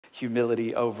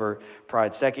humility over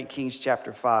pride. 2 Kings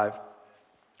chapter 5.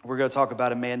 We're going to talk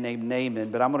about a man named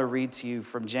Naaman, but I'm going to read to you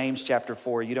from James chapter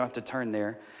 4. You don't have to turn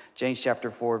there. James chapter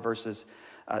 4, verses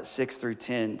 6 through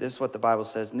 10. This is what the Bible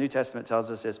says. The New Testament tells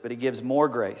us this, but he gives more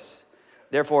grace.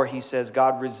 Therefore, he says,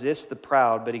 God resists the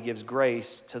proud, but he gives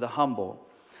grace to the humble.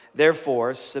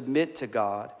 Therefore, submit to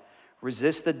God.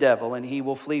 Resist the devil, and he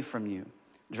will flee from you.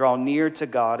 Draw near to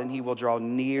God, and he will draw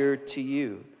near to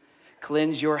you.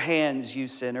 Cleanse your hands, you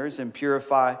sinners, and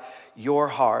purify your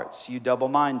hearts, you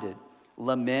double-minded.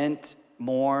 Lament,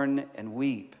 mourn, and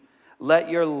weep.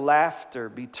 Let your laughter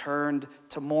be turned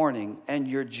to mourning and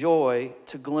your joy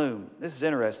to gloom. This is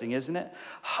interesting, isn't it?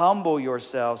 Humble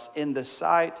yourselves in the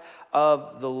sight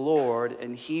of the Lord,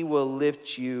 and he will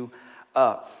lift you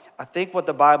up. I think what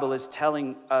the Bible is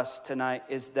telling us tonight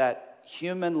is that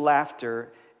human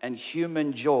laughter and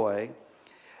human joy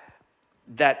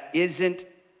that isn't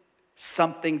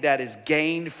something that is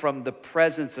gained from the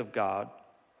presence of God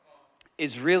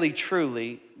is really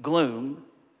truly gloom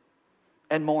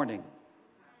and mourning.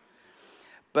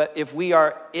 But if we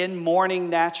are in mourning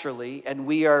naturally and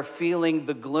we are feeling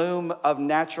the gloom of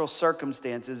natural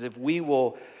circumstances, if we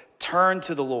will turn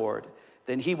to the Lord,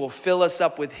 then he will fill us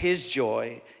up with his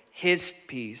joy, his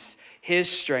peace, his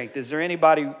strength. Is there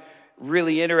anybody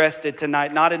really interested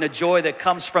tonight, not in a joy that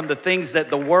comes from the things that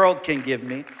the world can give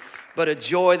me, but a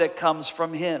joy that comes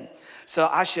from him? So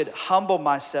I should humble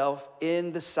myself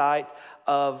in the sight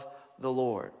of the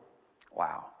Lord.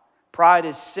 Wow. Pride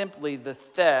is simply the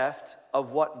theft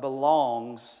of what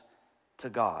belongs to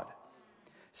God.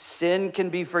 Sin can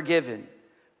be forgiven.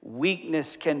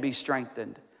 Weakness can be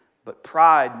strengthened. But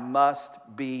pride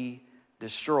must be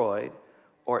destroyed,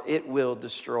 or it will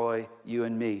destroy you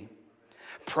and me.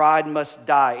 Pride must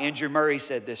die. Andrew Murray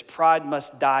said this: pride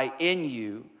must die in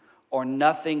you, or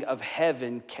nothing of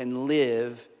heaven can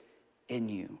live in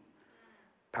you.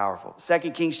 Powerful.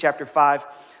 2 Kings chapter 5.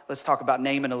 Let's talk about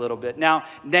Naaman a little bit. Now,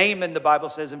 Naaman, the Bible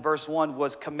says in verse 1,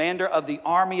 was commander of the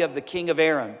army of the king of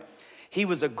Aram. He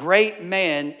was a great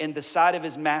man in the sight of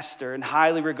his master and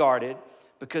highly regarded,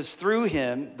 because through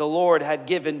him the Lord had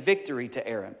given victory to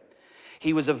Aram.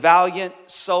 He was a valiant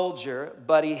soldier,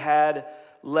 but he had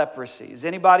leprosy. Has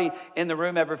anybody in the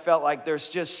room ever felt like there's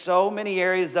just so many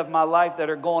areas of my life that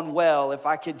are going well, if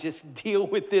I could just deal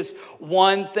with this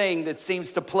one thing that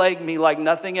seems to plague me like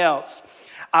nothing else?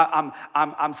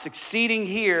 I'm succeeding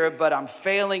here, but I'm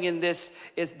failing in this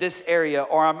area,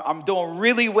 or I'm doing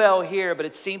really well here, but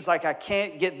it seems like I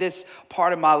can't get this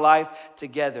part of my life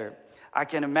together. I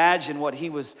can imagine what he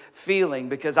was feeling,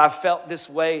 because I felt this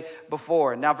way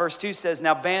before. Now, verse 2 says,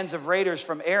 now bands of raiders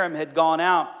from Aram had gone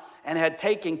out and had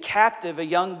taken captive a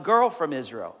young girl from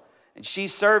Israel, and she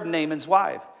served Naaman's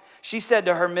wife. She said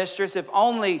to her mistress, if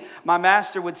only my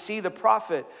master would see the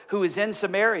prophet who is in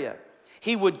Samaria,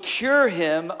 he would cure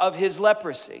him of his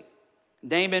leprosy.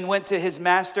 Naaman went to his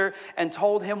master and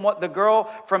told him what the girl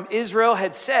from Israel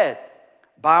had said.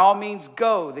 By all means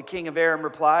go, the king of Aram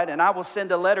replied, and I will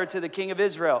send a letter to the king of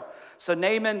Israel. So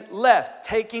Naaman left,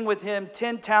 taking with him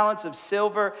 10 talents of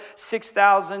silver,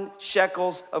 6,000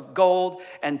 shekels of gold,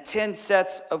 and 10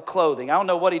 sets of clothing. I don't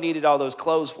know what he needed all those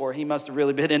clothes for. He must have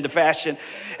really been into fashion.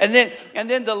 And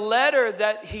then the letter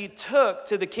that he took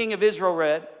to the king of Israel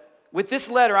read, with this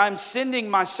letter, I'm sending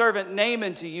my servant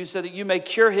Naaman to you so that you may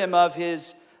cure him of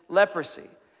his leprosy.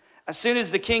 As soon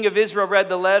as the king of Israel read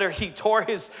the letter, he tore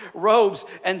his robes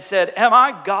and said, am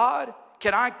I God?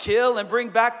 Can I kill and bring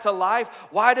back to life?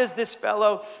 Why does this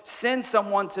fellow send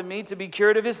someone to me to be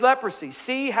cured of his leprosy?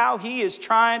 See how he is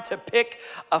trying to pick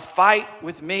a fight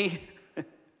with me?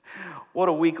 What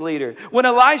a weak leader. When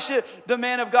Elisha, the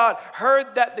man of God,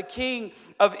 heard that the king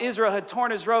of Israel had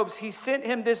torn his robes, he sent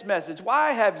him this message.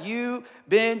 Why have you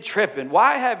been tripping?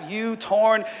 Why have you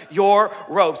torn your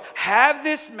robes? Have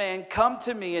this man come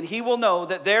to me, and he will know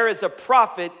that there is a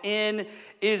prophet in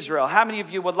Israel. How many of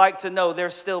you would like to know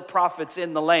there's still prophets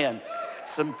in the land?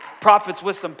 Some prophets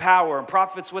with some power and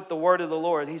prophets with the word of the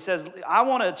Lord. He says, I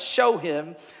want to show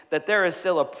him that there is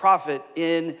still a prophet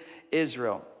in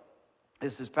Israel.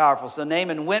 This is powerful. So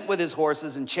Naaman went with his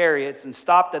horses and chariots and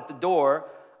stopped at the door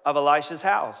of Elisha's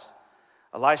house.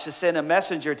 Elisha sent a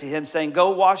messenger to him saying, go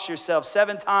wash yourself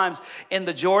 7 times in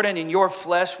the Jordan, and your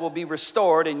flesh will be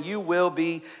restored and you will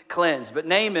be cleansed. But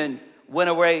Naaman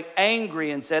went away angry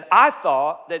and said, I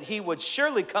thought that he would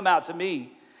surely come out to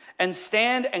me and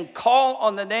stand and call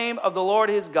on the name of the Lord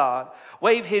his God,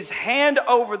 wave his hand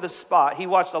over the spot. He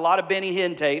watched a lot of Benny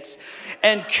Hinn tapes,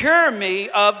 and cure me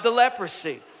of the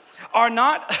leprosy. Are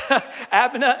not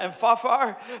Abana and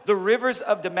Pharpar, the rivers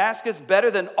of Damascus, better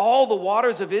than all the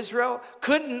waters of Israel?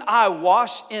 Couldn't I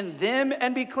wash in them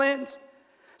and be cleansed?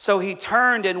 So he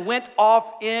turned and went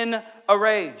off in a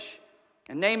rage.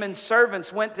 And Naaman's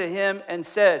servants went to him and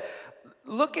said,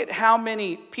 look at how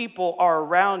many people are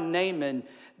around Naaman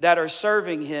that are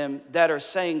serving him, that are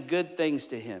saying good things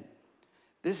to him.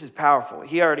 This is powerful.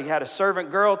 He already had a servant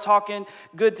girl talking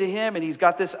good to him, and he's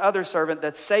got this other servant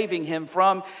that's saving him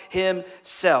from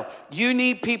himself. You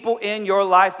need people in your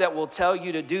life that will tell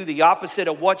you to do the opposite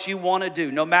of what you want to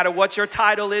do, no matter what your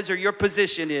title is or your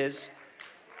position is.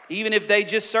 Even if they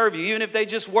just serve you, even if they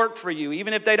just work for you,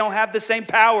 even if they don't have the same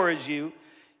power as you,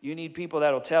 you need people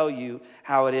that will tell you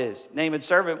how it is. Naaman's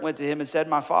servant went to him and said,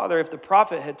 my father, if the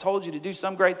prophet had told you to do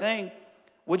some great thing,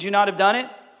 would you not have done it?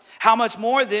 How much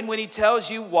more then when he tells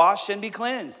you, wash and be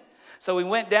cleansed? So he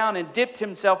went down and dipped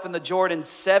himself in the Jordan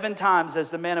 7 times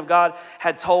as the man of God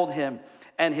had told him.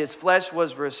 And his flesh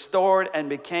was restored and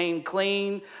became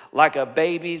clean like a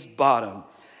baby's bottom.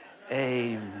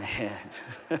 Amen.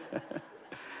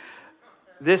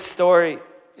 This story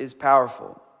is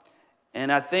powerful.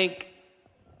 And I think,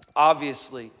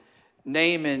 obviously,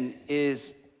 Naaman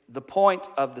is the point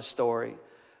of the story.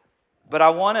 But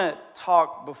I want to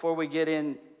talk, before we get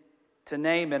into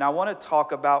Naaman, I want to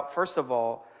talk about, first of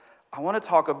all, I want to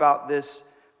talk about this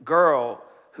girl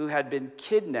who had been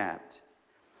kidnapped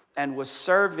and was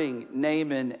serving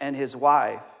Naaman and his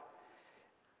wife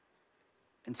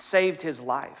and saved his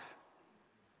life.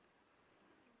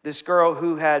 This girl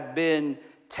who had been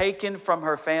taken from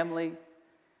her family,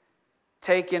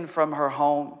 taken from her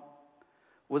home,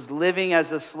 was living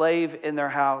as a slave in their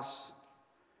house.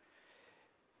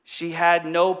 She had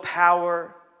no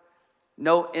power,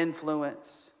 no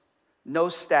influence, no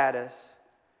status.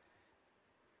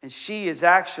 And she is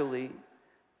actually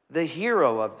the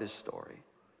hero of this story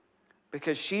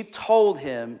because she told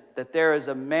him that there is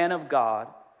a man of God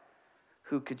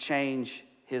who could change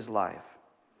his life.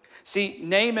 See,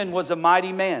 Naaman was a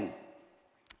mighty man.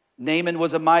 Naaman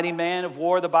was a mighty man of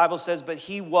war, the Bible says, but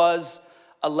he was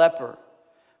a leper.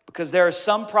 Because there are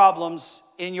some problems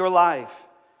in your life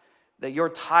that your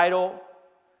title,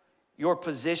 your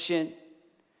position,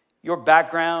 your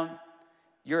background,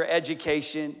 your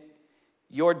education,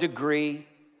 your degree,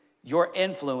 your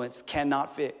influence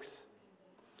cannot fix.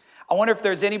 I wonder if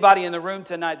there's anybody in the room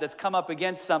tonight that's come up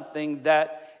against something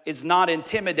that is not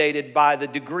intimidated by the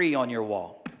degree on your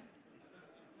wall.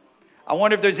 I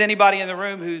wonder if there's anybody in the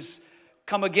room who's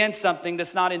come against something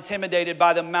that's not intimidated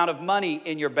by the amount of money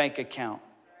in your bank account,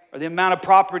 or the amount of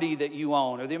property that you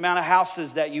own, or the amount of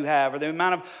houses that you have, or the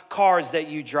amount of cars that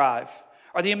you drive,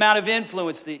 or the amount of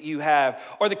influence that you have,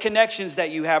 or the connections that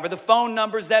you have, or the phone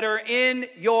numbers that are in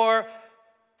your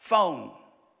phone.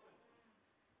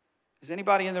 Is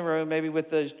anybody in the room, maybe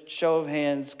with a show of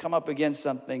hands, come up against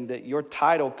something that your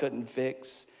title couldn't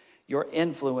fix, your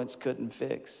influence couldn't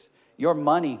fix, your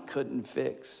money couldn't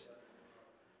fix?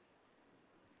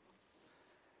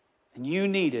 And you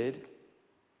needed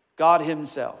God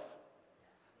himself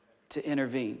to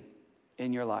intervene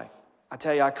in your life. I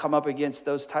tell you, I come up against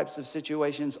those types of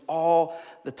situations all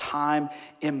the time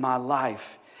in my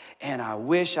life. And I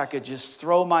wish I could just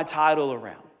throw my title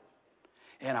around.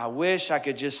 And I wish I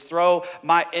could just throw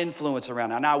my influence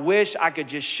around. And I wish I could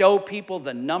just show people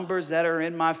the numbers that are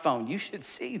in my phone. You should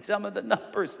see some of the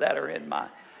numbers that are in my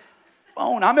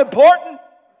phone. I'm important.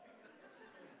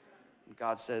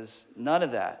 God says, none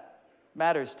of that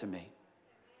matters to me.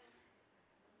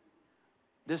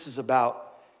 This is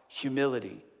about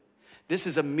humility. This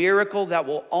is a miracle that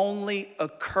will only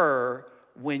occur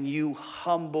when you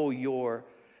humble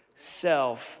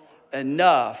yourself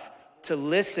enough to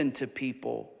listen to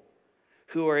people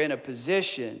who are in a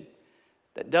position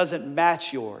that doesn't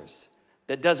match yours,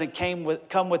 that doesn't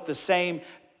come with the same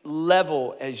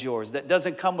level as yours, that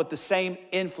doesn't come with the same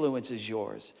influence as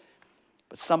yours,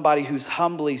 but somebody who's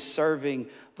humbly serving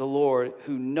the Lord,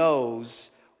 who knows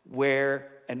where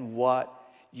and what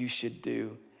you should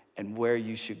do and where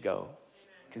you should go.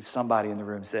 Can somebody in the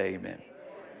room say amen?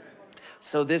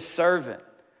 So this servant,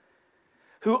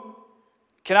 who,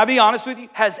 can I be honest with you,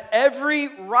 has every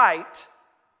right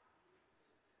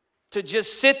to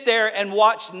just sit there and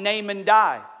watch Naaman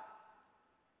die.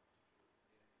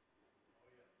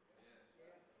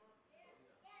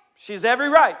 She's every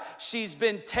right. She's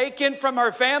been taken from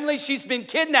her family. She's been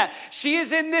kidnapped. She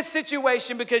is in this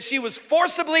situation because she was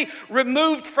forcibly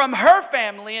removed from her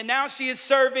family, and now she is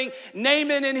serving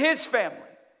Naaman and his family.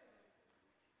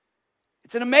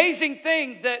 It's an amazing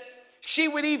thing that she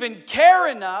would even care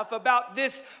enough about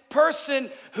this person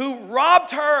who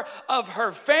robbed her of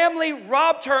her family,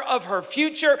 robbed her of her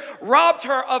future, robbed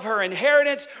her of her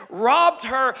inheritance, robbed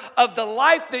her of the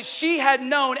life that she had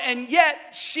known, and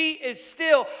yet she is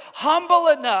still humble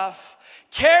enough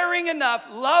caring enough,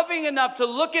 loving enough to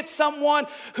look at someone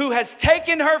who has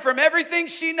taken her from everything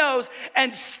she knows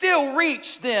and still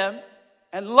reach them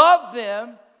and love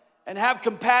them and have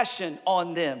compassion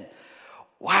on them.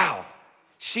 Wow.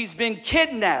 She's been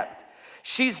kidnapped.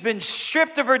 She's been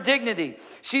stripped of her dignity.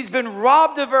 She's been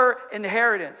robbed of her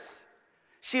inheritance.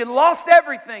 She had lost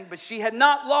everything, but she had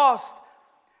not lost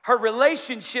her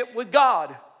relationship with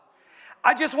God.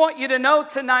 I just want you to know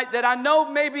tonight that I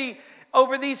know maybe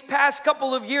over these past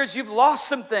couple of years, you've lost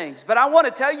some things. But I want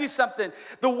to tell you something.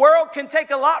 The world can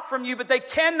take a lot from you, but they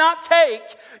cannot take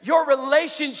your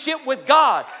relationship with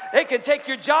God. They can take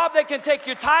your job. They can take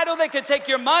your title. They can take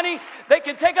your money. They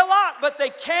can take a lot, but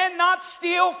they cannot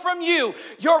steal from you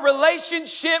your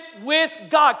relationship with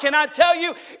God. Can I tell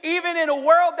you, even in a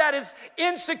world that is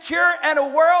insecure and a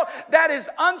world that is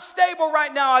unstable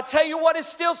right now, I tell you what is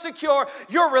still secure,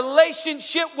 your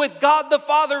relationship with God the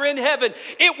Father in heaven.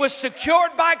 It was secured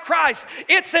by Christ.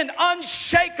 It's an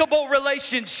unshakable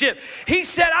relationship. He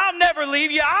said, I'll never leave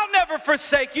you. I'll never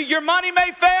forsake you. Your money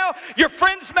may fail. Your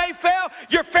friends may fail.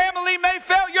 Your family may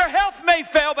fail. Your health may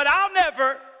fail, but I'll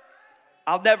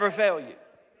never fail you.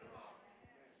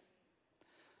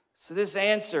 So this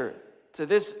answer to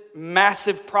this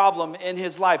massive problem in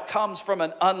his life comes from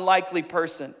an unlikely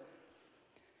person.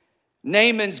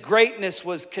 Naaman's greatness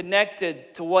was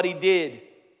connected to what he did.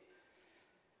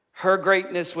 Her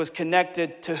greatness was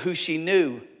connected to who she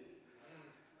knew.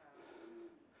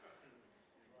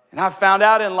 And I found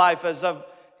out in life as I've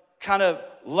kind of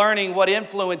learning what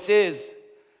influence is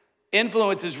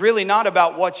really not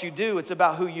about what you do, it's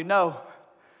about who you know.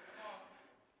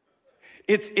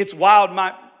 It's wild.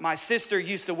 My sister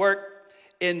used to work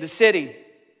in the city,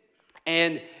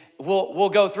 and we'll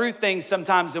go through things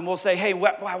sometimes and we'll say, hey,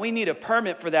 we need a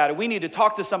permit for that, or we need to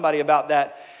talk to somebody about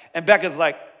that. And Becca's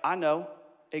like, I know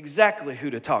exactly who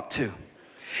to talk to.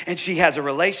 And she has a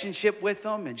relationship with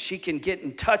them, and she can get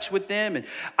in touch with them. And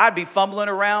I'd be fumbling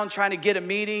around trying to get a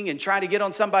meeting and trying to get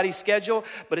on somebody's schedule.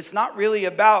 But it's not really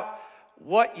about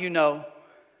what you know.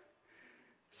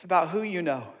 It's about who you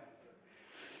know.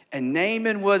 And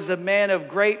Naaman was a man of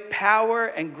great power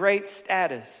and great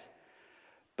status.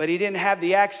 But he didn't have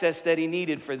the access that he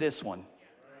needed for this one.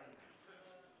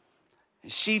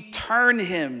 She turned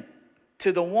him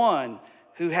to the one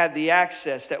who had the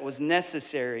access that was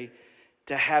necessary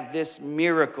to have this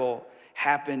miracle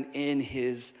happen in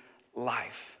his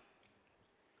life.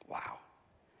 Wow.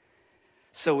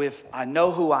 So if I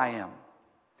know who I am,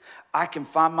 I can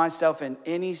find myself in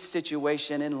any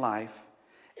situation in life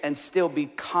and still be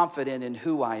confident in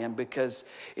who I am, because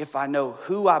if I know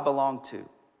who I belong to,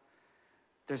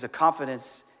 there's a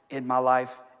confidence in my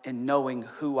life in knowing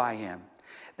who I am.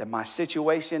 That my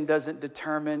situation doesn't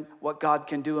determine what God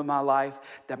can do in my life.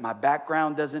 That my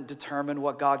background doesn't determine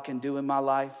what God can do in my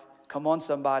life. Come on,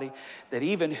 somebody. That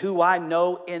even who I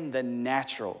know in the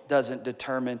natural doesn't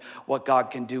determine what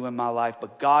God can do in my life.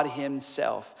 But God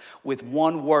himself, with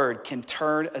one word, can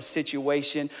turn a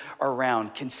situation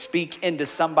around, can speak into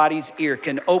somebody's ear,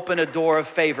 can open a door of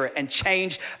favor and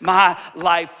change my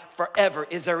life forever.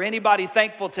 Is there anybody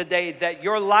thankful today that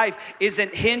your life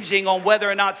isn't hinging on whether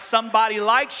or not somebody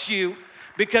likes you,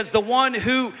 because the one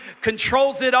who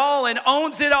controls it all and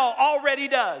owns it all already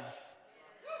does?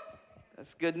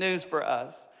 That's good news for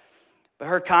us. But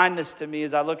her kindness to me,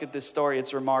 as I look at this story,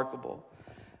 it's remarkable.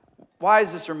 Why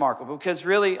is this remarkable? Because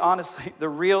really, honestly, the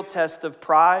real test of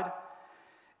pride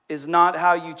is not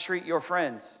how you treat your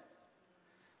friends,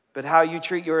 but how you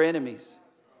treat your enemies.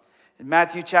 In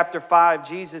Matthew chapter 5,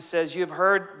 Jesus says, you have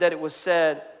heard that it was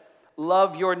said,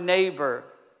 love your neighbor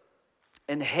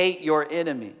and hate your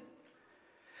enemy.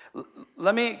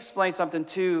 Let me explain something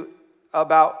too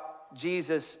about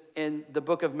Jesus in the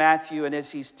book of Matthew, and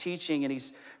as he's teaching and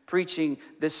he's preaching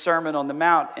this Sermon on the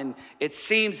Mount, and it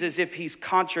seems as if he's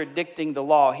contradicting the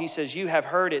law. He says, you have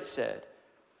heard it said.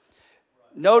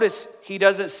 Notice he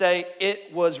doesn't say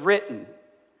it was written.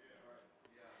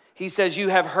 He says, you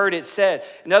have heard it said.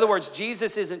 In other words,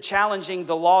 Jesus isn't challenging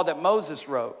the law that Moses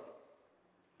wrote.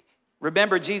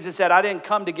 Remember, Jesus said, I didn't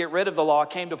come to get rid of the law, I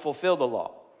came to fulfill the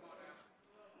law.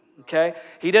 Okay?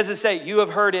 He doesn't say, you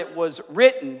have heard it was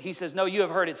written. He says, no, you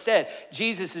have heard it said.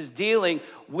 Jesus is dealing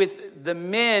with the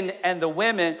men and the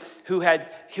women who had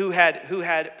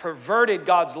perverted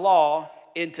God's law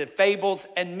into fables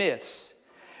and myths.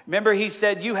 Remember, he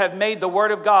said, you have made the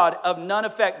word of God of none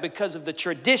effect because of the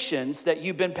traditions that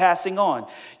you've been passing on.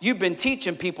 You've been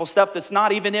teaching people stuff that's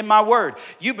not even in my word.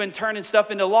 You've been turning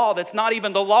stuff into law that's not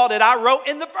even the law that I wrote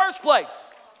in the first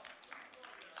place.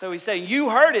 So he's saying, you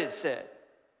heard it said.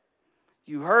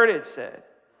 You heard it said,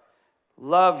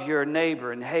 love your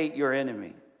neighbor and hate your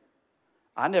enemy.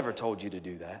 I never told you to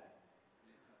do that.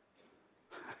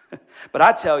 But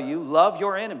I tell you, love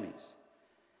your enemies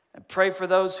and pray for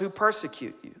those who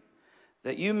persecute you,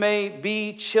 that you may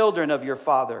be children of your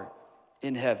Father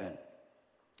in heaven.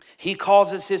 He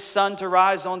causes his sun to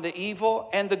rise on the evil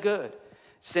and the good,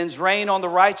 sends rain on the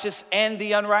righteous and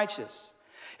the unrighteous.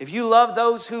 If you love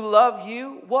those who love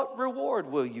you, what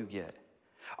reward will you get?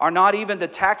 Are not even the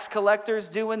tax collectors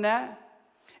doing that?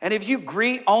 And if you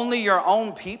greet only your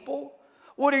own people,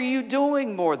 what are you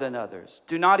doing more than others?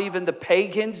 Do not even the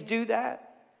pagans do that?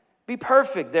 Be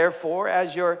perfect, therefore,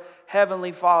 as your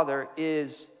heavenly Father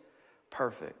is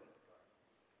perfect.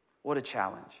 What a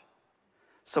challenge.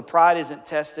 So pride isn't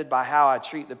tested by how I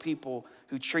treat the people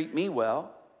who treat me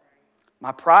well.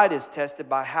 My pride is tested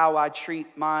by how I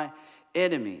treat my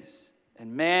enemies.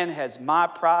 And man, has my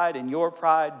pride and your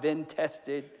pride been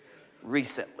tested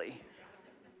recently.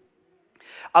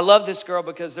 I love this girl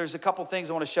because there's a couple things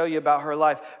I want to show you about her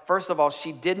life. First of all,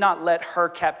 she did not let her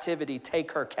captivity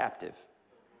take her captive.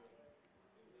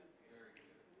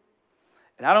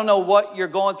 And I don't know what you're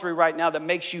going through right now that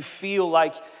makes you feel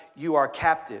like you are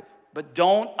captive. But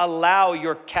don't allow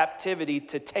your captivity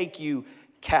to take you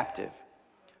captive.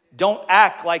 Don't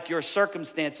act like your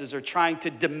circumstances are trying to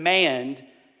demand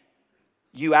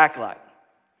you act like.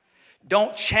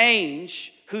 Don't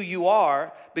change who you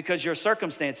are because your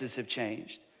circumstances have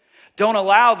changed. Don't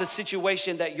allow the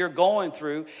situation that you're going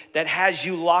through that has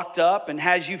you locked up and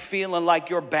has you feeling like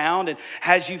you're bound and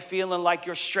has you feeling like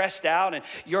you're stressed out and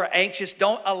you're anxious.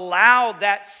 Don't allow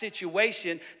that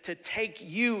situation to take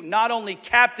you not only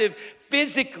captive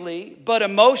physically, but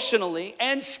emotionally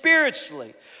and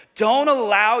spiritually. Don't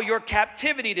allow your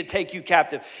captivity to take you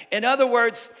captive. In other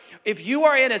words, if you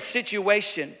are in a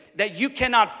situation that you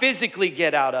cannot physically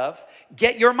get out of,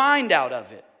 get your mind out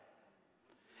of it.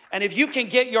 And if you can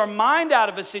get your mind out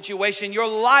of a situation, your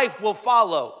life will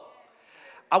follow.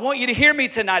 I want you to hear me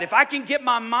tonight. If I can get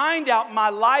my mind out, my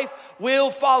life will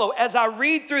follow. As I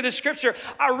read through the scripture,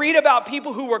 I read about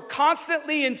people who were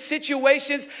constantly in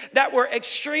situations that were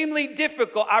extremely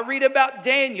difficult. I read about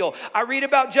Daniel. I read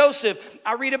about Joseph.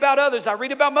 I read about others. I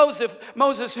read about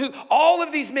Moses, who all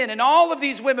of these men and all of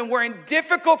these women were in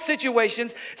difficult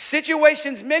situations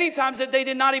many times that they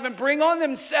did not even bring on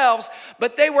themselves,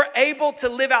 but they were able to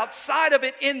live outside of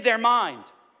it in their mind.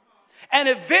 And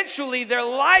eventually their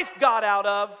life got out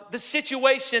of the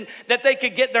situation that they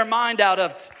could get their mind out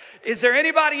of. Is there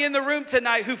anybody in the room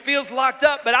tonight who feels locked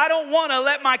up, but I don't want to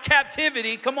let my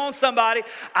captivity, come on somebody,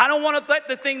 I don't want to let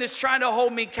the thing that's trying to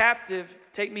hold me captive,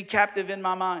 take me captive in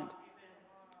my mind.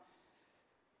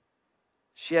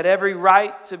 She had every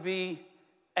right to be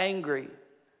angry,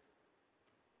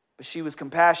 but she was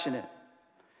compassionate.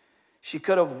 She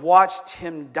could have watched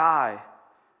him die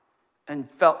and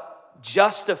felt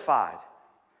justified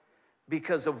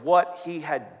because of what he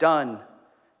had done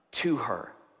to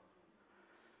her.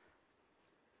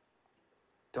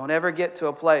 Don't ever get to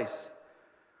a place,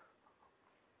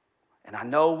 and I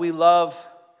know we love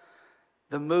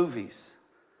the movies.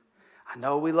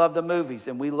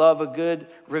 And we love a good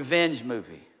revenge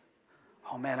movie.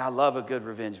 Oh man, I love a good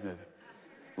revenge movie.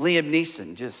 Liam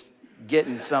Neeson just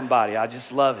getting somebody. I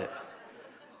just love it.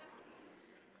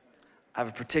 I have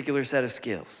a particular set of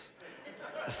skills.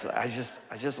 I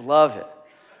just love it.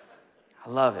 I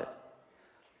love it.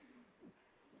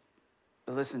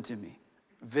 But listen to me.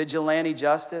 Vigilante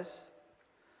justice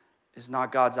is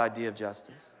not God's idea of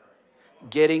justice.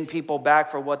 Getting people back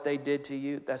for what they did to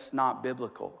you, that's not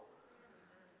biblical.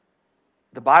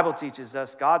 The Bible teaches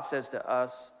us, God says to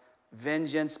us,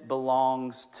 vengeance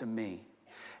belongs to me.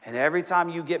 And every time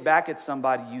you get back at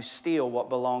somebody, you steal what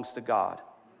belongs to God.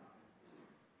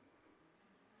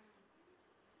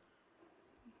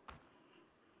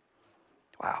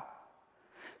 Wow.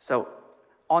 So,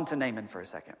 on to Naaman for a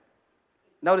second.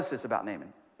 Notice this about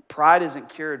Naaman. Pride isn't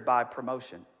cured by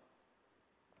promotion.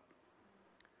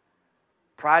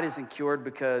 Pride isn't cured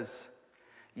because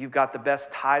you've got the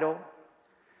best title.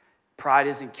 Pride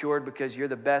isn't cured because you're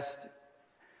the best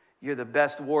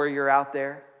warrior out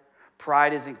there.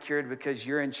 Pride isn't cured because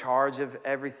you're in charge of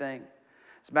everything.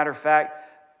 As a matter of fact,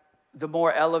 the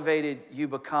more elevated you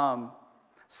become,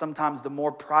 sometimes the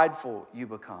more prideful you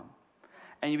become.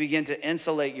 And you begin to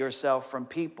insulate yourself from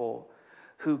people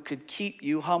who could keep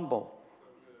you humble.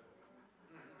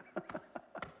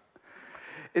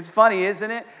 It's funny,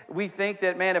 isn't it? We think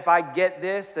that, man, if I get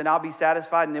this, then I'll be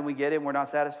satisfied, and then we get it and we're not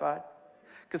satisfied.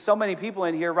 Because so many people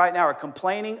in here right now are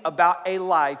complaining about a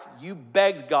life you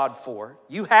begged God for.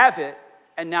 You have it,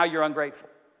 and now you're ungrateful.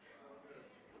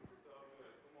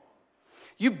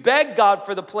 You begged God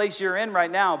for the place you're in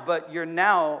right now, but you're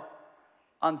now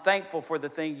unthankful for the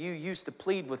thing you used to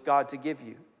plead with God to give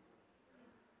you.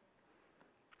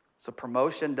 So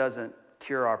promotion doesn't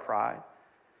cure our pride.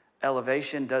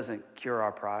 Elevation doesn't cure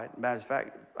our pride. Matter of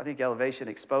fact, I think elevation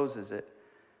exposes it.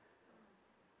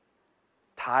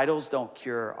 Titles don't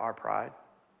cure our pride.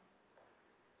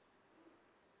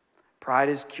 Pride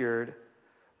is cured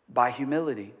by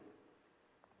humility.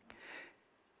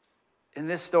 In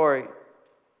this story,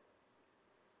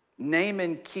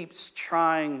 Naaman keeps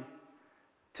trying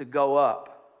to go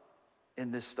up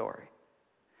in this story.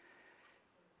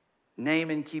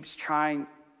 Naaman keeps trying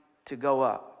to go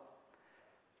up.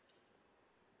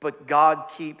 But God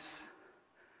keeps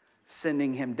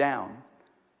sending him down.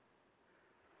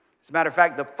 As a matter of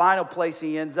fact, the final place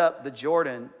he ends up, the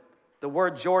Jordan, the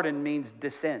word Jordan means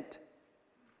descent.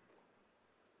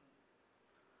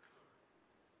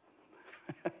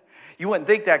 You wouldn't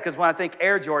think that, because when I think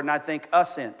Air Jordan, I think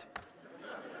ascent.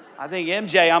 I think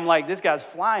MJ, I'm like, this guy's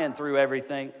flying through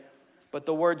everything. But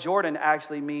the word Jordan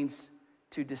actually means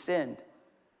to descend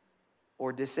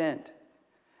or descent.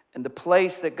 And the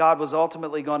place that God was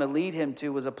ultimately going to lead him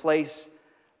to was a place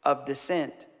of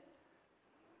descent.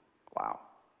 Wow.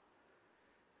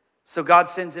 So God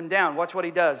sends him down. Watch what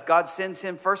he does. God sends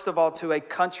him, first of all, to a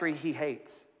country he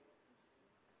hates.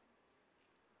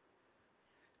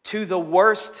 To the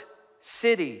worst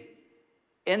city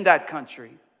in that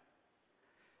country.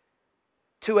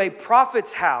 To a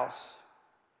prophet's house.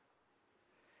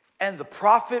 And the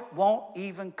prophet won't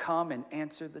even come and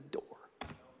answer the door.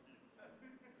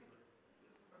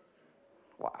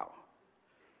 Wow.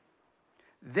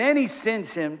 Then he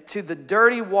sends him to the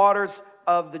dirty waters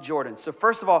of the Jordan. So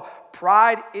first of all,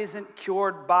 pride isn't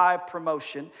cured by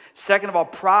promotion. Second of all,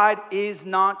 pride is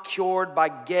not cured by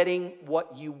getting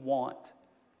what you want.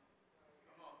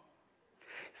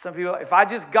 Some people, if I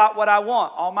just got what I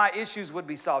want, all my issues would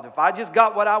be solved. If I just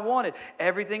got what I wanted,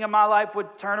 everything in my life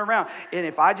would turn around. And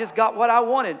if I just got what I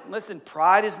wanted, listen,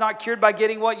 pride is not cured by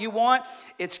getting what you want.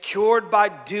 It's cured by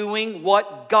doing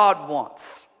what God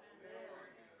wants.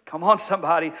 Come on,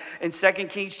 somebody. In 2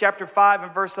 Kings chapter 5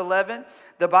 and verse 11,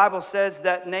 the Bible says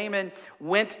that Naaman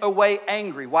went away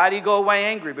angry. Why did he go away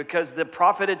angry? Because the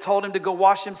prophet had told him to go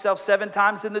wash himself 7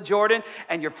 times in the Jordan,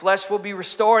 and your flesh will be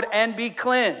restored and be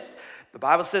cleansed. The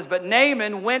Bible says, but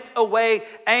Naaman went away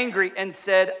angry and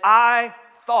said, I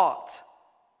thought.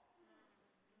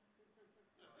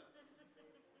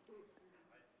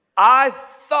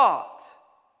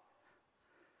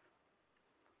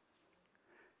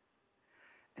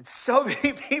 And so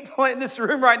many people in this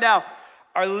room right now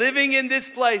are living in this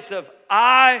place of,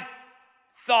 I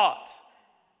thought.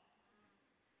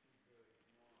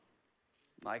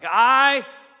 Like, I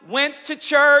went to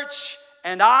church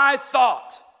and I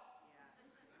thought.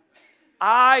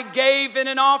 I gave in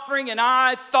an offering and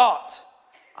I thought.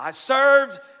 I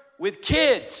served with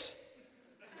kids.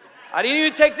 I didn't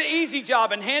even take the easy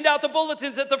job and hand out the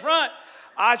bulletins at the front.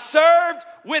 I served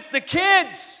with the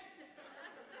kids.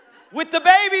 With the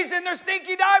babies in their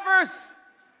stinky diapers.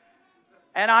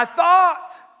 And I thought.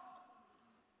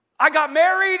 I got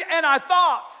married and I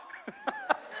thought.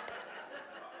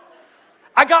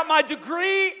 I got my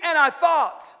degree and I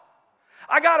thought.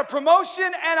 I got a promotion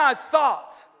and I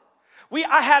thought.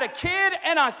 I had a kid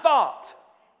and I thought.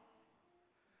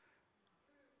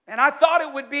 And I thought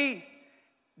it would be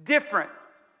different.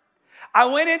 I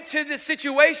went into the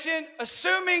situation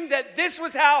assuming that this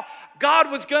was how God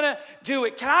was going to do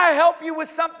it. Can I help you with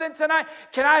something tonight?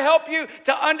 Can I help you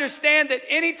to understand that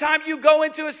anytime you go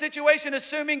into a situation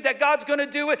assuming that God's going to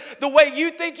do it the way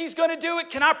you think he's going to do it,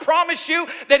 can I promise you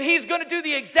that he's going to do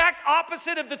the exact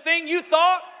opposite of the thing you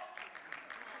thought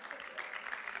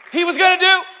he was going to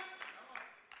do?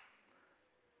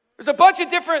 There's a bunch of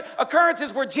different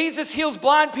occurrences where Jesus heals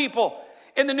blind people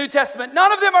in the New Testament.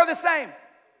 None of them are the same.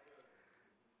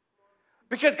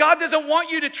 Because God doesn't want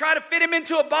you to try to fit him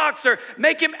into a box or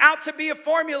make him out to be a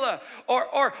formula.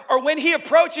 Or when he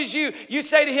approaches you, you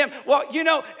say to him, well,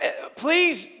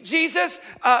 please, Jesus,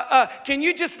 can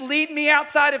you just lead me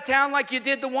outside of town like you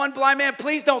did the one blind man?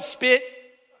 Please don't spit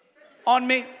on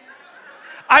me.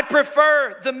 I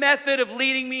prefer the method of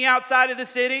leading me outside of the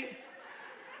city.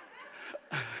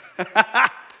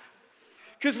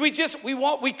 Because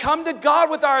we come to God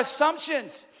with our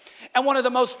assumptions. And one of the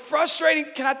most frustrating,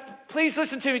 please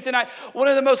listen to me tonight. One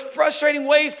of the most frustrating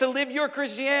ways to live your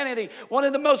Christianity, one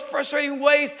of the most frustrating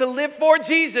ways to live for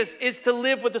Jesus is to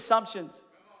live with assumptions.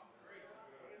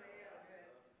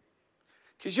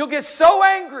 Because you'll get so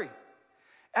angry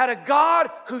at a God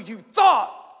who you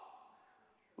thought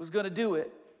was going to do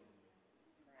it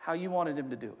how you wanted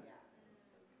him to do it.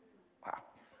 Wow.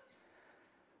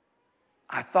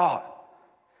 I thought.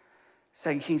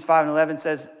 2 Kings 5:11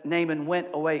 says, Naaman went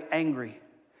away angry.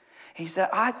 He said,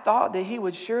 I thought that he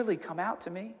would surely come out to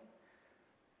me.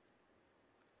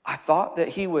 I thought that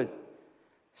he would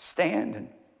stand and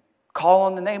call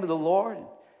on the name of the Lord and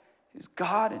his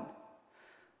God. And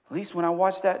at least when I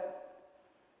watched that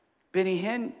Benny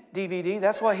Hinn DVD,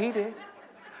 that's what he did.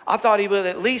 I thought he would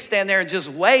at least stand there and just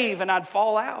wave and I'd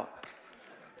fall out.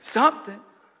 Something.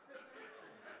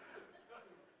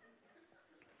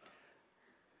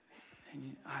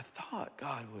 And I thought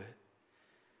God would.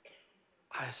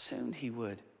 I assumed he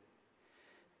would.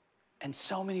 And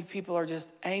so many people are just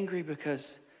angry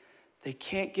because they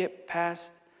can't get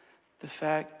past the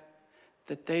fact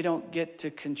that they don't get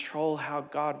to control how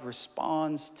God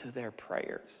responds to their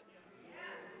prayers.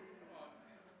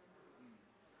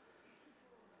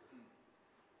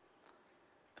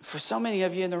 For so many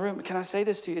of you in the room, can I say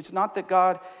this to you? It's not that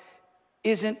God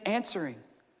isn't answering.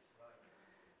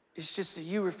 It's just that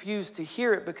you refuse to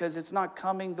hear it because it's not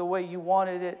coming the way you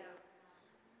wanted it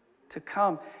to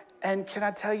come. And can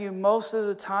I tell you, most of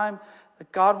the time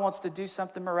that God wants to do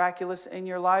something miraculous in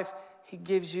your life, he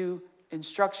gives you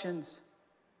instructions.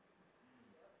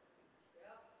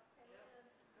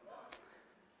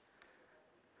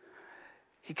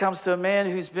 He comes to a man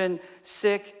who's been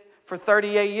sick for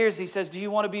 38 years. He says, do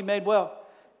you want to be made well?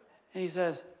 And he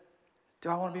says, do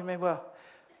I want to be made well?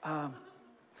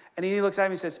 And he looks at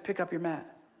him and says, pick up your mat.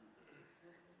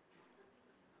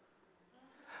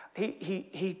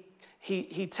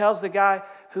 He tells the guy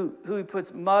who he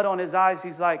puts mud on his eyes,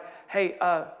 he's like, hey,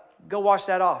 go wash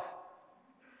that off.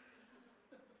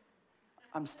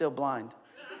 I'm still blind.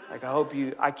 Like,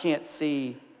 I can't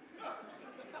see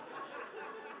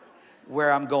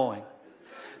where I'm going.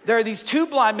 There are these two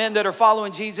blind men that are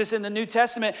following Jesus in the New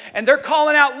Testament, and they're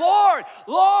calling out, Lord,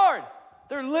 Lord.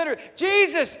 They're literally,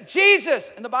 Jesus,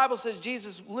 Jesus. And the Bible says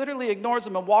Jesus literally ignores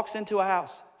them and walks into a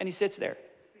house, and he sits there.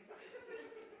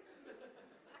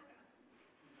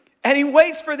 And he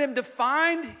waits for them to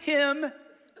find him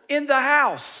in the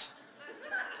house.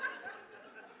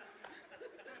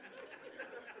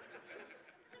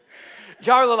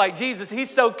 Y'all are like, Jesus, he's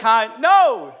so kind.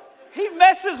 No, he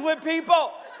messes with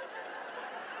people.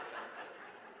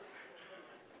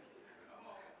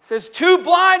 It says two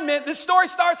blind men, this story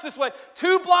starts this way.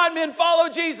 Two blind men follow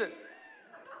Jesus.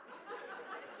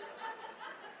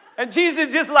 And Jesus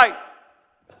is just like,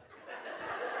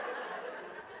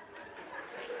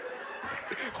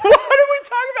 what are we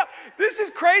talking about? This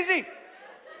is crazy.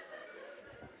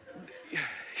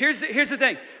 Here's the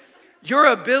thing. Your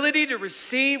ability to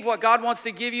receive what God wants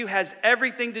to give you has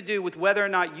everything to do with whether or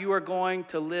not you are going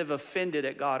to live offended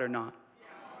at God or not.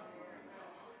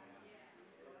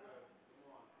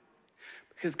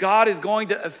 Because God is going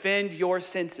to offend your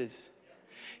senses.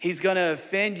 He's going to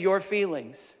offend your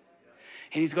feelings.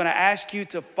 And he's going to ask you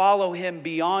to follow him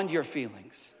beyond your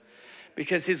feelings.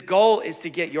 Because his goal is to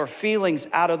get your feelings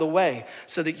out of the way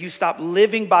so that you stop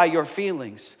living by your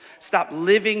feelings. Stop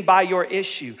living by your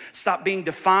issue. Stop being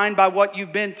defined by what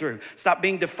you've been through. Stop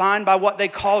being defined by what they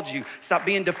called you. Stop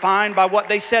being defined by what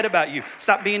they said about you.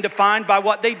 Stop being defined by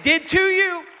what they did to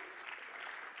you.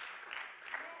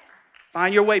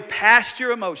 Find your way past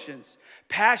your emotions,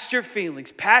 past your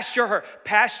feelings, past your hurt,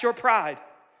 past your pride.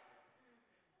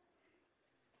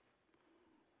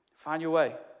 Find your way.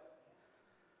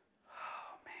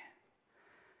 Oh, man.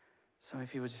 So many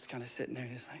people just kind of sitting there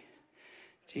just like,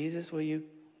 Jesus, will you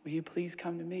please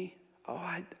come to me? Oh,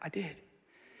 I did.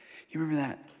 You remember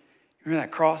that? You remember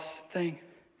that cross thing?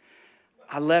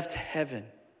 I left heaven,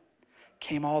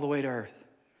 came all the way to earth,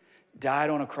 died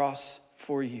on a cross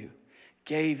for you.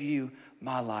 Gave you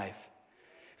my life,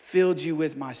 filled you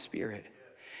with my spirit.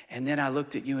 And then I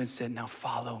looked at you and said, now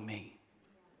follow me.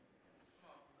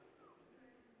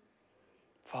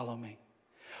 Follow me.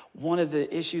 One of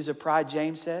the issues of pride,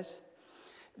 James says,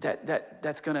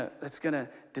 that's gonna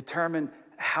determine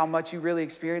how much you really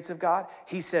experience of God.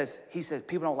 He says,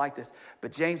 people don't like this,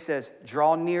 but James says,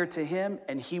 draw near to him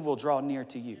and he will draw near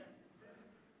to you.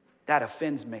 That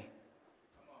offends me.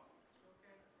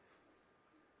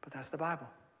 But that's the Bible.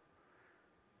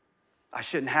 I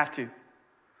shouldn't have to.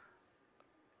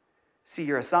 See,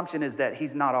 your assumption is that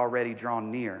he's not already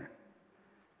drawn near.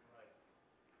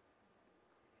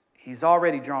 He's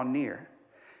already drawn near.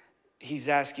 He's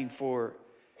asking for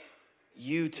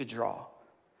you to draw.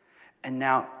 And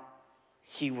now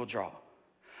he will draw.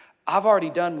 I've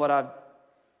already done what I've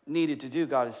needed to do,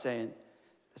 God is saying.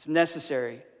 It's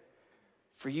necessary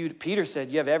for you. Peter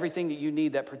said, you have everything that you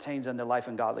need that pertains unto life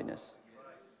and godliness.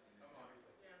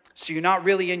 So you're not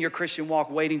really in your Christian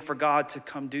walk waiting for God to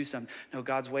come do something. No,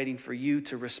 God's waiting for you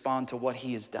to respond to what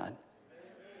he has done.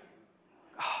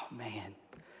 Oh, man.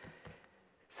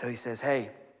 So he says, hey,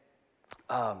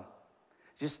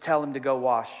 just tell him to go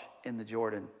wash in the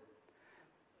Jordan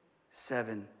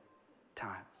 7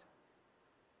 times.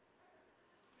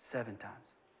 7 times.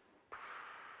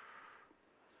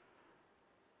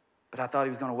 But I thought he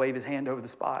was going to wave his hand over the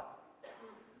spot.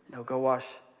 No, go wash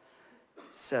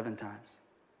 7 times.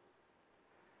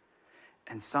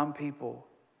 And some people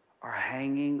are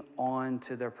hanging on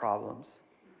to their problems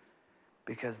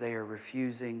because they are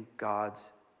refusing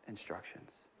God's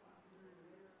instructions.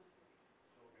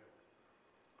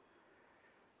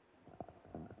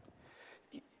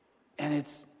 And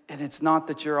it's not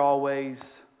that you're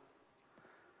always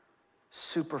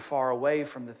super far away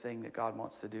from the thing that God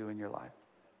wants to do in your life.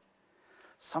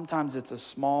 Sometimes it's a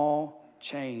small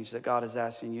change that God is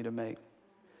asking you to make.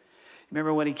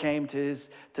 Remember when he came to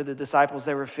the disciples,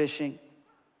 they were fishing,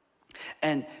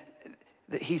 and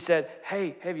he said,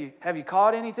 hey, have you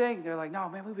caught anything? They're like, no,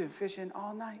 man, we've been fishing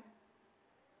all night.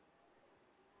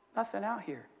 Nothing out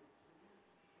here.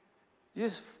 You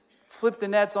just flip the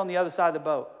nets on the other side of the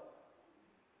boat.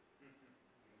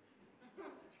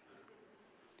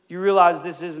 You realize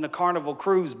this isn't a Carnival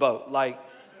cruise boat. Like,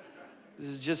 this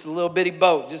is just a little bitty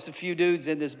boat, just a few dudes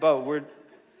in this boat.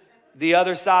 The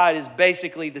other side is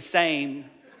basically the same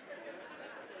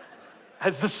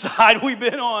as the side we've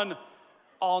been on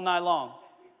all night long.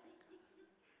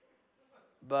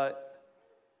 But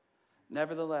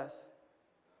nevertheless,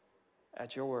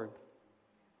 at your word.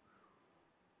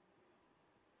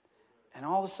 And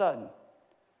all of a sudden,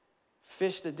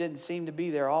 fish that didn't seem to be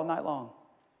there all night long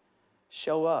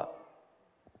show up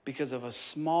because of a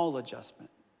small adjustment.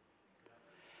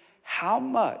 How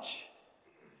much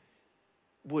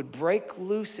would break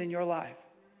loose in your life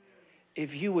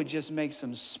if you would just make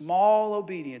some small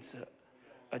obedience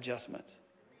adjustments?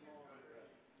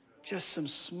 Just some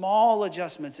small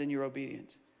adjustments in your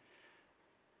obedience.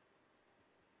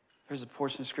 There's a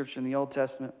portion of scripture in the Old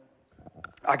Testament.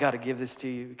 I got to give this to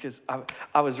you because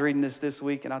I was reading this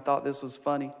week and I thought this was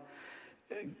funny.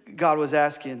 God was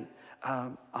asking,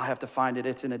 I'll have to find it.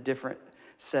 It's in a different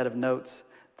set of notes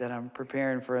that I'm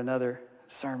preparing for another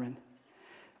sermon.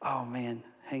 Oh man,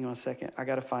 hang on a second. I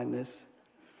got to find this.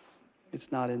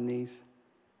 It's not in these.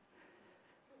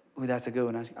 Ooh, that's a good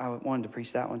one. I wanted to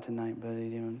preach that one tonight, but he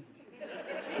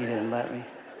didn't let me.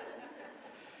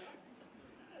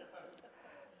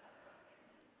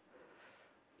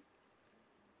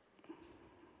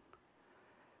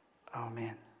 Oh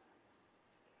man,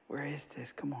 where is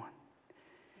this? Come on.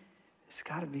 It's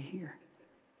got to be here.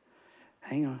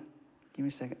 Hang on. Give me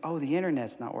a second. Oh, the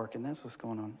internet's not working. That's what's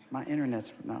going on. My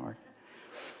internet's not working.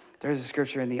 There's a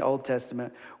scripture in the Old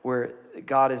Testament where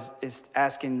God is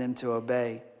asking them to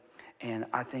obey. And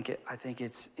I think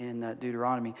it's in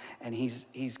Deuteronomy. And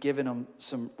he's given them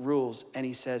some rules. And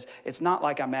he says, it's not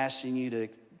like I'm asking you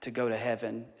to go to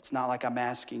heaven. It's not like I'm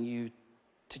asking you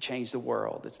to change the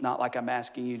world. It's not like I'm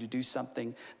asking you to do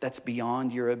something that's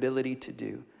beyond your ability to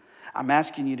do. I'm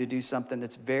asking you to do something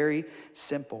that's very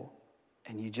simple,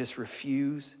 and you just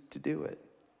refuse to do it.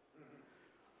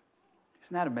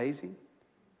 Isn't that amazing?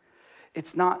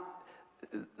 It's not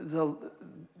the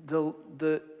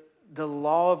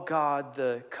law of God,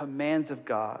 the commands of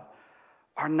God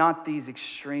are not these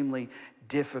extremely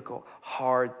difficult,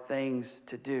 hard things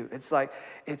to do. It's like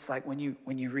when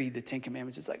you read the Ten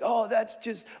Commandments, it's like, oh, that's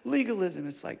just legalism.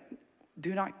 It's like,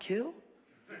 do not kill?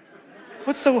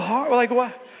 What's so hard? Like,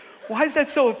 why is that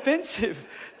so offensive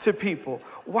to people?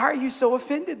 Why are you so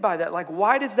offended by that? Like,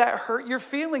 why does that hurt your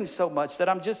feelings so much that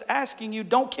I'm just asking you,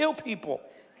 don't kill people?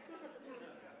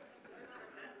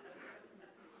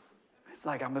 It's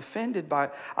like I'm offended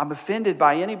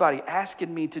by anybody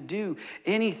asking me to do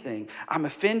anything. I'm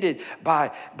offended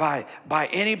by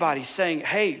anybody saying,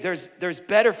 hey, there's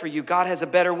better for you. God has a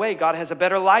better way. God has a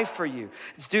better life for you.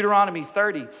 It's Deuteronomy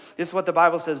 30. This is what the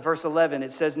Bible says, verse 11.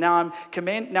 It says, now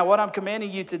what I'm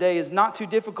commanding you today is not too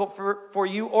difficult for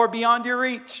you or beyond your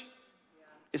reach.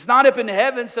 It's not up in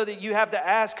heaven so that you have to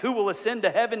ask who will ascend to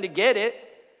heaven to get it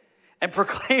and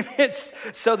proclaim it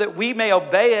so that we may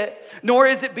obey it, nor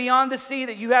is it beyond the sea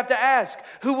that you have to ask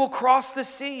who will cross the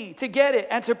sea to get it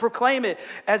and to proclaim it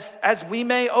as we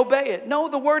may obey it. No,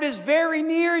 the word is very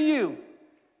near you.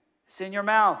 It's in your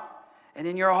mouth and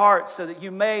in your heart so that you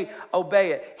may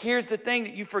obey it. Here's the thing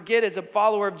that you forget as a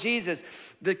follower of Jesus.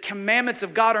 The commandments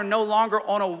of God are no longer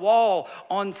on a wall,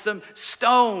 on some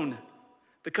stone.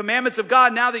 The commandments of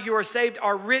God, now that you are saved,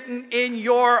 are written in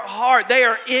your heart. They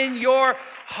are in your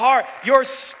heart. Your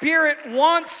spirit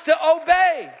wants to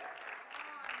obey.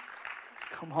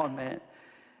 Come on, man.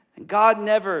 And God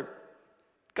never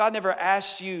God never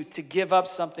asks you to give up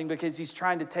something because he's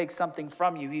trying to take something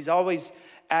from you. He's always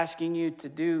asking you to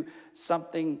do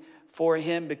something for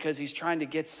him because he's trying to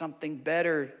get something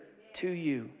better to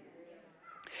you.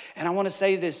 And I want to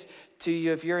say this to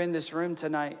you if you're in this room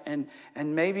tonight, and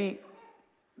maybe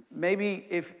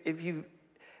if you've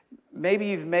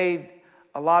made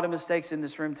a lot of mistakes in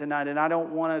this room tonight, and I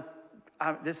don't want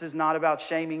to, this is not about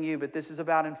shaming you, but this is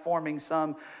about informing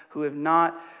some who have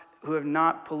not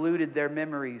polluted their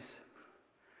memories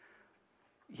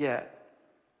yet.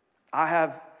 I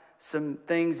have some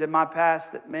things in my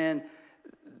past that, man,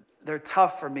 they're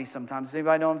tough for me sometimes. Does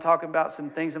anybody know I'm talking about? Some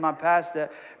things in my past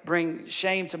that bring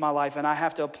shame to my life, and I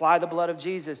have to apply the blood of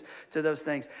Jesus to those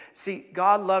things. See,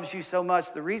 God loves you so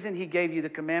much. The reason he gave you the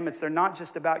commandments, they're not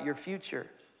just about your future.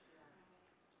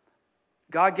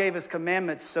 God gave us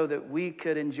commandments so that we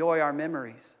could enjoy our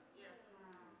memories.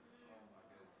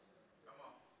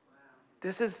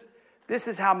 This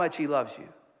is how much he loves you.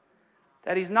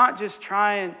 That he's not just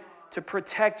trying to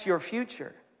protect your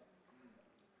future.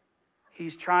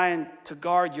 He's trying to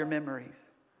guard your memories.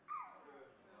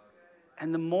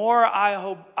 And the more I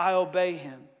obey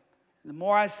him, the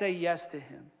more I say yes to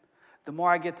him, the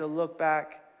more I get to look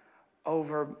back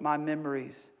over my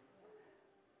memories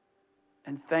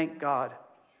and thank God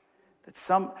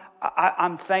that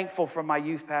I'm thankful for my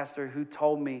youth pastor who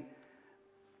told me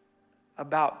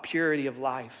about purity of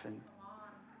life. And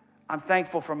I'm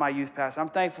thankful for my youth pastor. I'm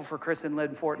thankful for Kristen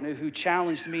Lynn-Fortney who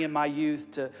challenged me in my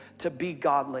youth to be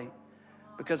godly.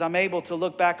 Because I'm able to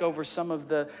look back over some of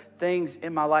the things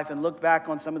in my life and look back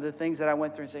on some of the things that I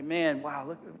went through and say, man, wow,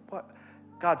 look what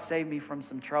God saved me from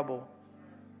some trouble.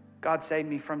 God saved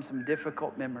me from some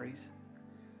difficult memories.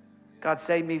 God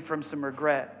saved me from some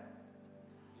regret.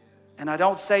 And I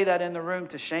don't say that in the room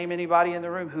to shame anybody in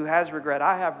the room who has regret.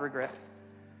 I have regret.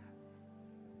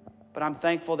 But I'm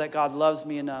thankful that God loves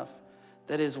me enough,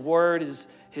 that his word,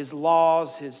 his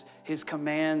laws, his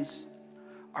commands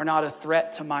are not a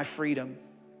threat to my freedom.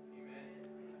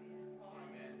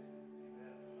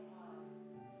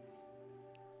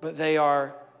 But they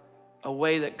are a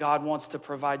way that God wants to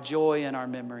provide joy in our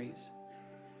memories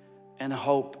and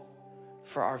hope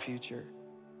for our future.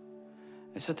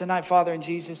 And so tonight, Father, in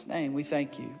Jesus' name, we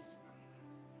thank you.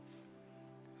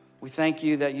 We thank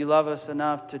you that you love us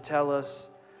enough to tell us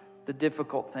the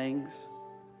difficult things.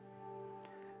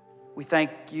 We thank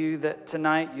you that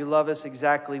tonight you love us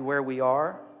exactly where we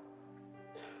are,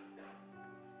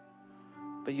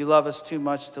 but you love us too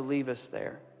much to leave us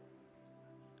there.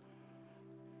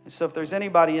 And so if there's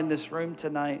anybody in this room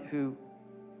tonight who,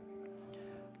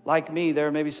 like me,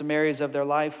 there may be some areas of their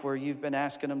life where you've been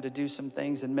asking them to do some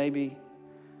things and maybe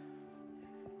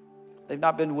they've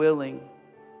not been willing,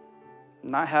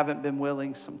 and I haven't been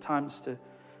willing sometimes to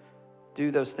do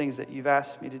those things that you've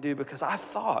asked me to do because I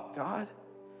thought, God,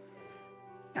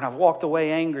 and I've walked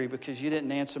away angry because you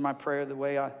didn't answer my prayer the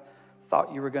way I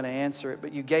thought you were going to answer it,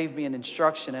 but you gave me an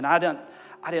instruction, and I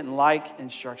didn't like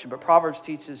instruction. But Proverbs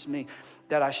teaches me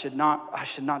that I should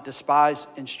not despise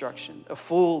instruction. A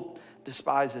fool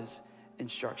despises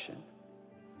instruction.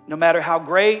 No matter how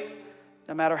great,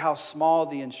 no matter how small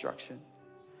the instruction,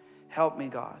 help me,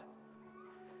 God,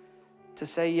 to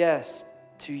say yes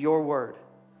to your word,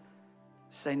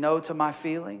 say no to my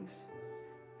feelings,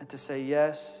 and to say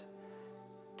yes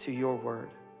to your word.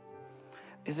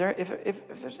 Is there,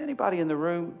 if there's anybody in the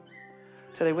room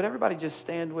today, would everybody just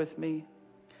stand with me?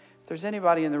 If there's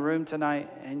anybody in the room tonight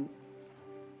and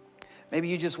maybe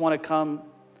you just want to come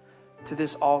to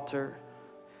this altar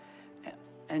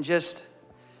and just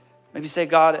maybe say,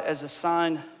 God, as a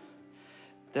sign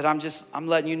that I'm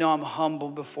letting you know I'm humble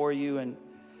before you, and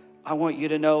I want you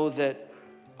to know that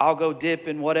I'll go dip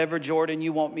in whatever Jordan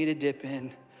you want me to dip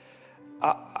in.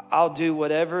 I'll do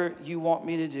whatever you want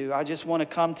me to do. I just want to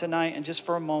come tonight and just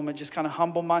for a moment, just kind of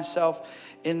humble myself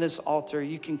in this altar.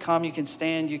 You can come, you can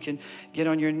stand, you can get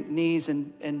on your knees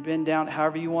and bend down,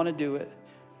 however you want to do it.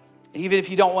 Even if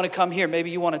you don't want to come here, maybe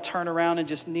you want to turn around and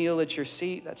just kneel at your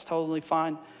seat. That's totally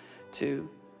fine too.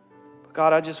 But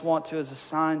God, I just want to, as a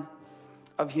sign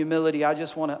of humility, I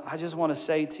just want to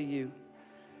say to you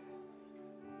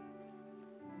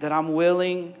that I'm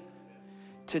willing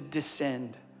to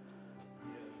descend.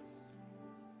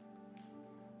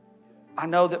 I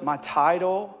know that my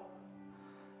title,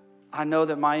 I know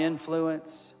that my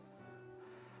influence,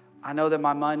 I know that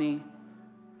my money,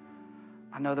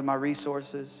 I know that my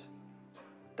resources,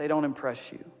 they don't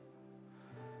impress you.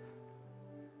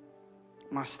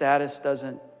 My status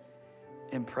doesn't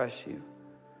impress you.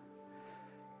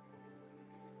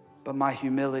 But my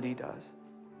humility does.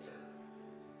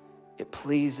 It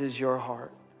pleases your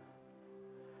heart.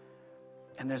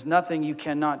 And there's nothing you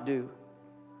cannot do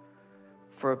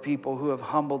for a people who have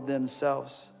humbled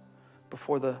themselves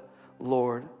before the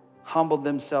Lord, humbled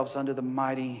themselves under the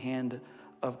mighty hand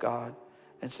of God,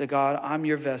 and said, God, I'm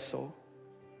your vessel.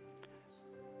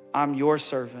 I'm your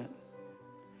servant.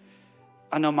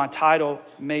 I know my title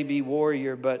may be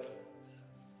warrior, but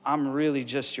I'm really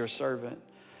just your servant.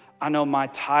 I know my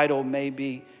title may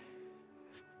be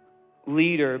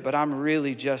leader, but I'm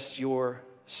really just your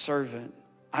servant.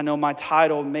 I know my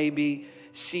title may be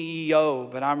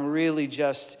CEO, but I'm really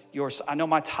just yours. I know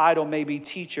my title may be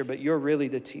teacher, but you're really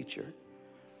the teacher.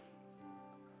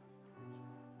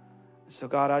 So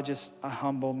God, I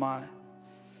humble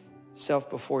myself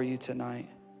before you tonight.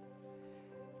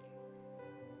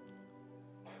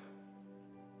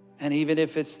 And even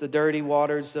if it's the dirty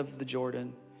waters of the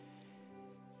Jordan,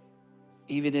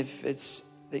 even if it's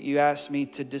that you ask me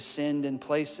to descend in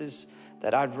places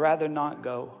that I'd rather not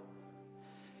go,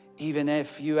 even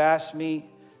if you ask me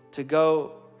to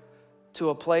go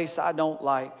to a place I don't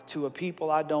like, to a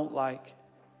people I don't like,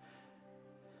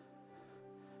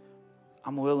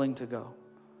 I'm willing to go.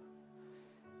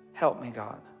 Help me,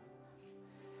 God.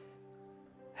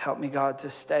 Help me, God,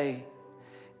 to stay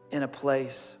in a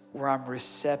place where I'm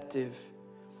receptive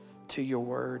to your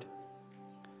word.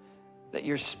 That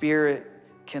your spirit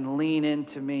can lean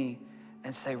into me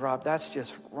and say, Rob, that's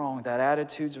just wrong. That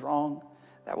attitude's wrong.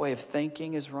 That way of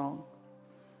thinking is wrong.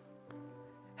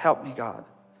 Help me, God,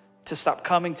 to stop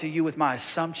coming to you with my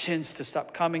assumptions, to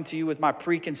stop coming to you with my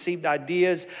preconceived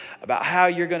ideas about how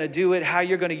you're going to do it, how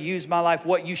you're going to use my life,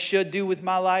 what you should do with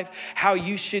my life, how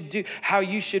you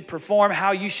should perform,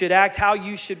 how you should act, how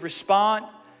you should respond.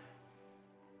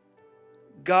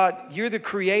 God, you're the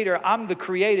creator. I'm the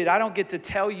created. I don't get to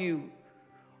tell you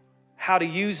how to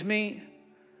use me,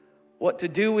 what to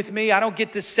do with me. I don't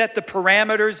get to set the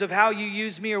parameters of how you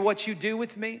use me or what you do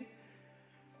with me.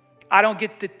 I don't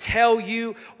get to tell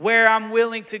you where I'm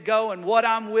willing to go and what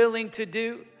I'm willing to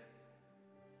do.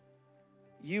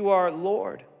 You are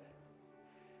Lord.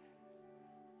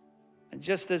 And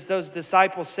just as those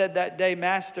disciples said that day,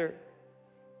 Master,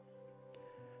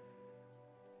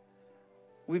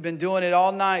 we've been doing it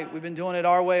all night. We've been doing it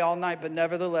our way all night, but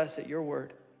nevertheless, at your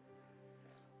word,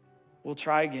 we'll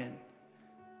try again.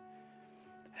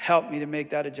 Help me to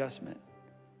make that adjustment.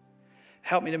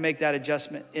 Help me to make that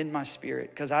adjustment in my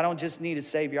spirit, because I don't just need a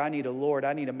Savior. I need a Lord.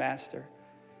 I need a Master.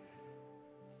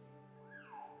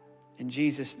 In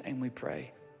Jesus' name we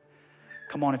pray.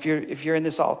 Come on, if you're in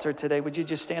this altar today, would you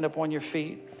just stand up on your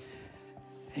feet?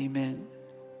 Amen.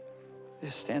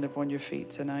 Just stand up on your feet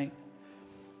tonight.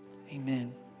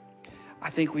 Amen.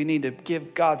 I think we need to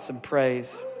give God some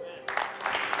praise.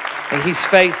 And He's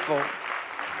faithful.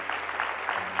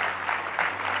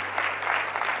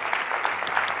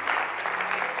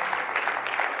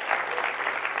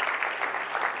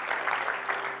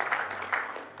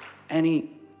 And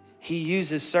he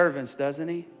uses servants, doesn't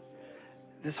he?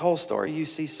 This whole story, you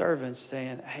see servants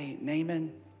saying, hey,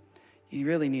 Naaman, you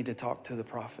really need to talk to the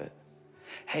prophet.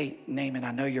 Hey, Naaman,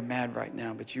 I know you're mad right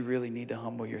now, but you really need to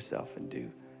humble yourself and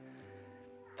do.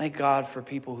 Thank God for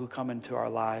people who come into our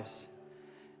lives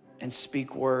and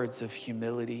speak words of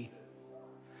humility.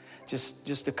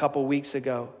 Just a couple weeks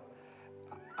ago,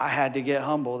 I had to get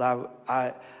humbled.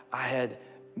 I had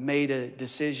made a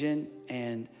decision,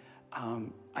 and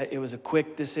it was a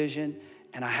quick decision,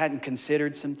 and I hadn't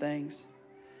considered some things.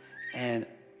 And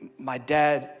my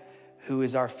dad, who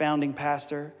is our founding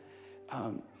pastor,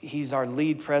 he's our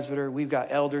lead presbyter. We've got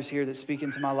elders here that speak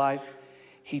into my life.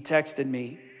 He texted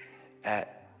me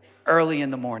at early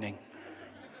in the morning,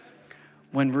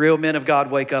 when real men of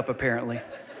God wake up, apparently.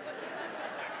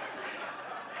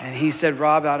 And he said,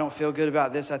 Rob, I don't feel good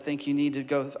about this. I think you need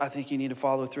to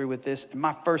follow through with this. And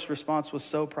my first response was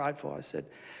so prideful.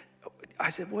 I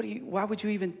said, why would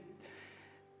you even?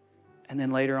 And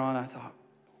then later on, I thought,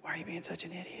 why are you being such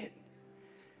an idiot?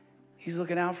 He's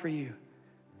looking out for you.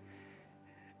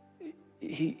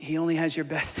 He only has your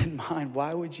best in mind.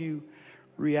 Why would you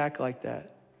react like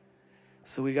that?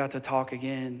 So we got to talk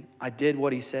again. I did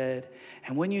what he said.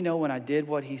 And when I did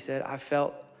what he said, I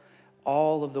felt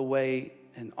all of the weight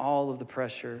and all of the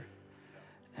pressure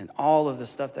and all of the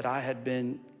stuff that I had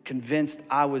been convinced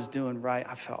I was doing right.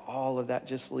 I felt all of that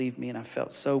just leave me, and I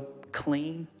felt so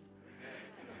clean.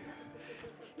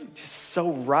 Just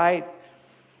so right.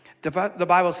 The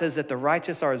Bible says that the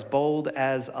righteous are as bold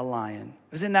as a lion.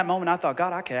 It was in that moment I thought,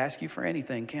 God, I could ask you for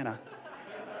anything, can't I?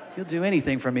 You'll do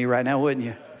anything for me right now, wouldn't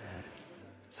you?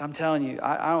 So I'm telling you,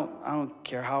 I don't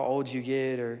care how old you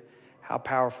get or how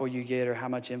powerful you get or how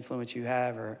much influence you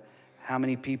have or how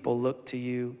many people look to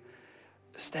you.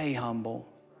 Stay humble.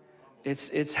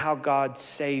 It's how God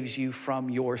saves you from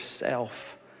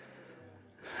yourself.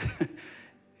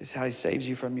 It's how he saves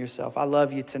you from yourself. I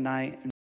love you tonight.